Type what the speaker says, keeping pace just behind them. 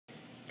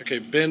Okay,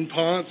 Ben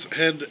Ponce,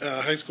 head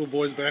high school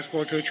boys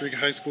basketball coach, Eureka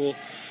High School.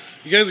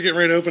 You guys are getting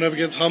ready to open up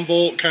against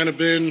Humboldt, kind of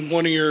been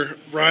one of your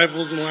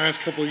rivals in the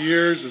last couple of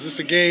years. Is this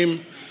a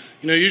game,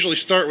 you usually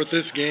start with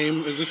this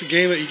game. Is this a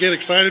game that you get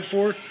excited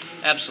for?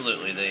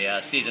 Absolutely.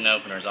 The season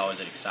opener is always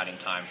an exciting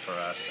time for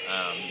us.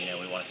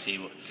 We want to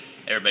see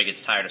everybody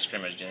gets tired of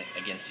scrimmage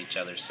against each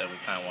other, so we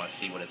kind of want to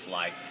see what it's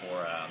like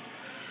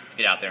to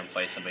get out there and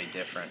play somebody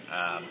different.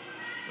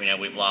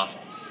 We've lost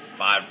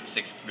 5,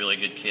 6 really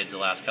good kids the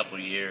last couple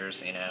of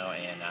years, and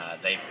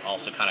they've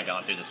also kind of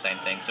gone through the same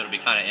thing. So it'll be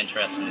kind of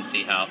interesting to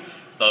see how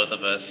both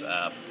of us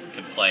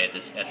can play at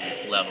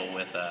this level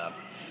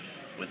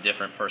with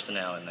different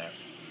personnel in there.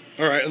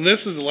 All right, and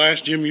this is the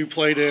last gym you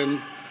played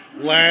in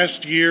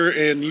last year,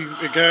 and you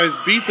guys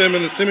beat them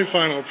in the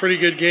semifinal. A pretty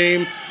good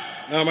game.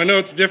 I know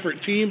it's a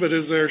different team, but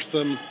is there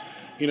some,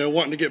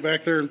 wanting to get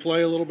back there and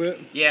play a little bit?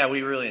 Yeah,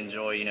 we really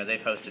enjoy. They've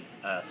hosted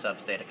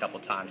Sub-State a couple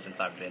times since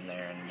I've been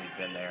there, and we've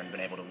been there and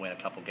been able to win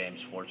a couple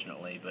games,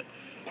 fortunately. But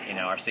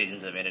our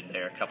seasons have ended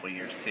there a couple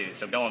years too.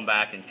 So going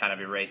back and kind of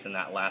erasing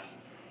that last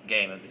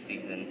game of the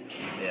season,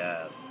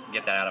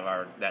 get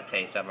that that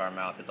taste out of our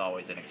mouth is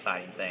always an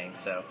exciting thing.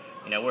 So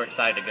we're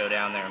excited to go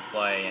down there and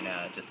play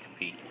and just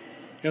compete.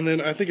 And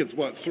then I think it's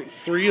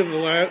three of the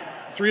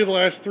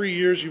last 3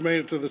 years you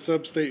made it to the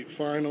Sub-State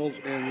finals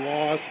and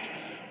lost.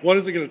 What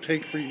is it going to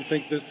take for you,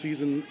 think, this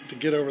season to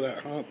get over that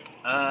hump?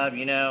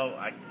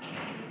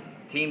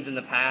 Teams in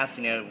the past,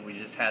 we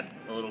just had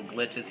a little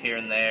glitches here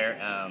and there.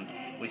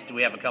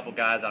 We have a couple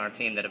guys on our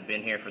team that have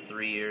been here for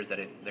 3 years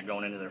they're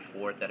going into their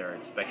 4th that are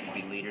expected to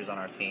be leaders on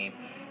our team,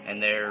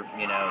 and they're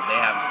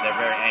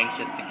very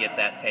anxious to get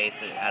that taste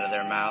out of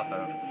their mouth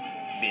of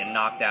being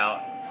knocked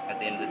out at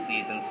the end of the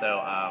season.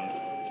 So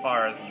as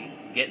far as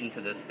getting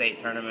to the state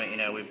tournament,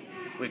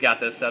 we've got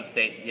those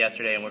Sub-State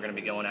yesterday, and we're going to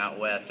be going out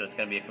west, so it's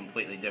going to be a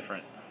completely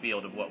different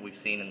field of what we've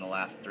seen in the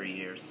last 3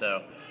 years.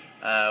 So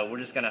we're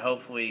just going to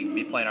hopefully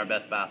be playing our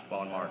best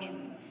basketball in March.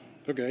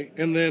 Okay,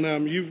 and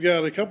then you've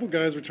got a couple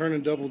guys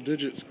returning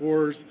double-digit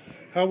scores.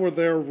 How will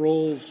their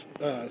roles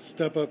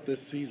step up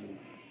this season?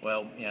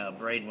 Well,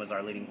 Braden was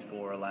our leading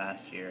scorer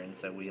last year, and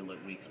so we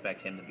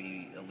expect him to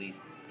be at least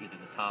either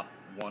the top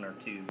 1 or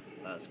 2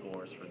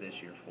 scorers for this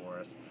year for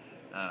us.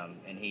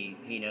 And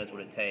he knows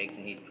what it takes,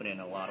 and he's put in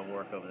a lot of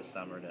work over the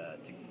summer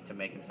to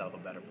make himself a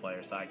better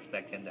player. So I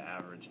expect him to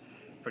average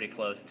pretty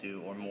close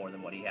to or more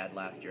than what he had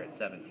last year at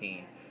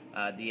 17.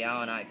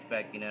 Allen, I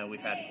expect, we've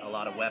had a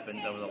lot of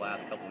weapons over the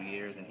last couple of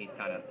years, and he's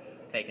kind of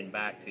taken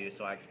back to.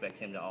 So I expect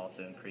him to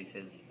also increase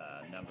his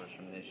numbers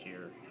from this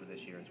year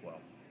as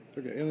well.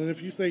 Okay, and then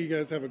if you say you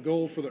guys have a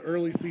goal for the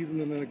early season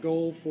and then a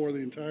goal for the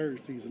entire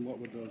season, what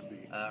would those be?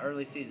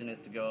 Early season is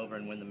to go over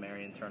and win the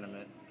Marion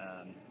tournament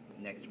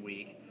next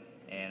week,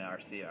 and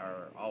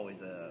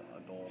always a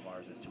goal of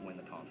ours is to win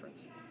the conference.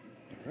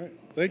 All right,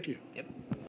 thank you. Yep.